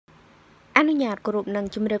នុញ្ញាតគោរពនឹង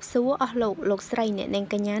ជំរាបសួរអស់លោកស្រីអ្នកនាង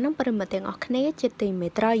កញ្ញានិងប្រិយមិត្តទាំងអស់គ្នាជាទីមេ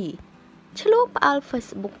ត្រីឆ្លូផ្អើល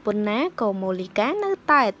Facebook ប៉ុណ្ណាក៏ម៉ូលីកានៅ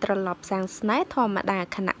តែត្រឡប់សាងស្នេហ៍ធម្មតា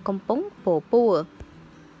ខណៈកំពុងពោពួរ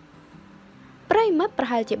ប្រិយមិត្តប្រ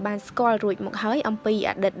ហែលជាបានស្គាល់រួចមកហើយអំពី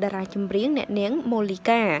អតីតតារាចម្រៀងអ្នកនាងម៉ូលី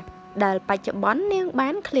កាដែលបច្ចុប្បន្ននាងបា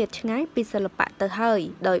នឃ្លាតឆ្ងាយពីសិល្បៈទៅហើយ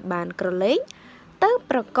ដោយបានក្រឡេកទៅ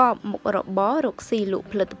ប្រកបមុខរបររកស៊ីលក់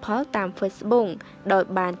ផលិតផលតាម Facebook ដោយ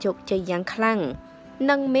បានជោគជ័យយ៉ាងខ្លាំង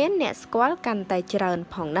និងមានអ្នកស្គាល់កាន់តែច្រើន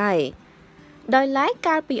ផងដែរដោយឡែក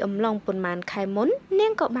កាលពីអំឡុងប៉ុន្មានខែមុននា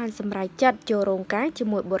ងក៏បានសម្រេចចិត្តចូលរោងការជា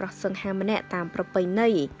មួយបុរសសង្ហាម្នាក់តាមប្រពៃណី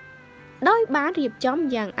ដោយបានរៀបចំ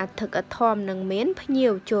យ៉ាងអធិកអធមនិងមានភ្ញៀ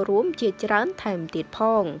វចូលរួមជាច្រើនថែមទៀតផ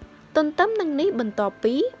ងទន្ទឹមនឹងនេះបន្ទាប់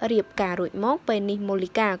ពីរៀបការរួចមកពេលនេះម៉ូលី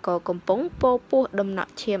កាក៏កំពុងពោពោះដំណ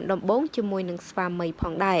ក់ឈាមដំបងជាមួយនឹងស្វាមីផ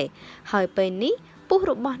ងដែរហើយពេលនេះពុះ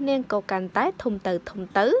របស់នាងក៏កាន់តែធំទៅ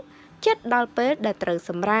ចិត្តដល់ពេលដែលត្រូវ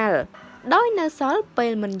សម្រាលដោយនៅសល់ពេ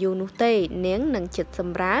លមិនយូរនោះទេនាងនឹងចិត្តស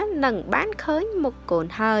ម្រាលនិងបានឃើញមុខកូន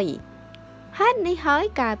ហើយហេតុនេះហើយ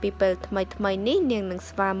កាលពីពេលថ្មីនេះនាងនិង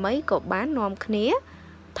ស្វាមីក៏បាននាំគ្នា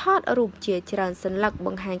ថតរូបជាច្រើនសន្លឹកប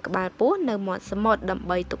ង្ហាញក្បាលពោះនៅមាត់សមុទ្រដើម្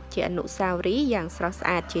បីទុកជាអនុស្សាវរីយ៍យ៉ាងស្រស់ស្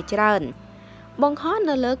អាតជាច្រើនបង្ហោះ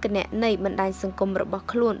នៅលើគណនីបណ្ដាញសង្គមរបស់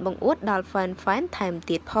ខ្លួនបង្អួតដល់ fan ថែម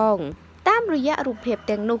ទៀតផងតាមរយៈរូបភាព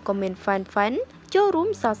ទាំងនោះក៏មាន fan ចូលរួម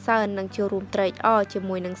សរសើរនិងចូលរួមត្រេកអរជា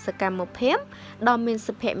មួយនឹងសកម្មភាពដ៏មាន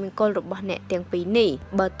សុភមង្គលរបស់អ្នកទាំងពីរនេះ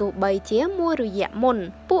បើទោះបីជាមួយរយៈមុន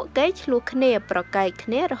ពួកគេឆ្លោះគ្នាប្រកែកគ្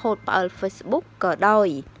នារហូតផ្អើល Facebook ក៏ដោយ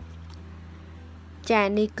ចា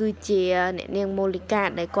នេះគឺជាអ្នកនាងម៉ូលីកា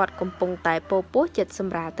ដែលគាត់កំពុងតែពោពោះចិត្តស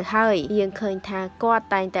ម្រាលទៅហើយយើងឃើញថាគាត់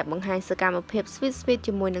តែងតែបង្ហាញសកម្មភាពស្វីត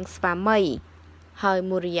ជាមួយនឹងស្វាមីហើយ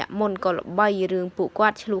មួយរយៈមុនក៏ល្បីរឿងពួកគា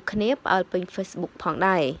ត់ឆ្លោះគ្នាផ្អើលពេញ Facebook ផង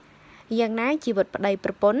ដែរយ៉ាងណាជីវិតប្តីប្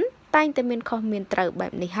រពន្ធតែងតែមានខុសមានត្រូវបែ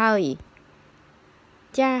បនេះហើយ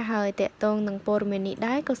ចាហើយតេតងនឹងព័ត៌មាននេះ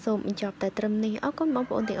ដែរក៏សូមបញ្ចប់តែត្រឹមនេះអរគុណបង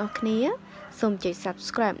ប្អូនទាំងអស់គ្នាសូមចុច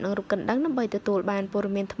Subscribe និងរូបកណ្ដឹងដើម្បីទទួលបានព័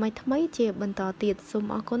ត៌មានថ្មីៗជាបន្តទៀតសូម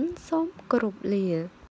អរគុណសូមគោរពលា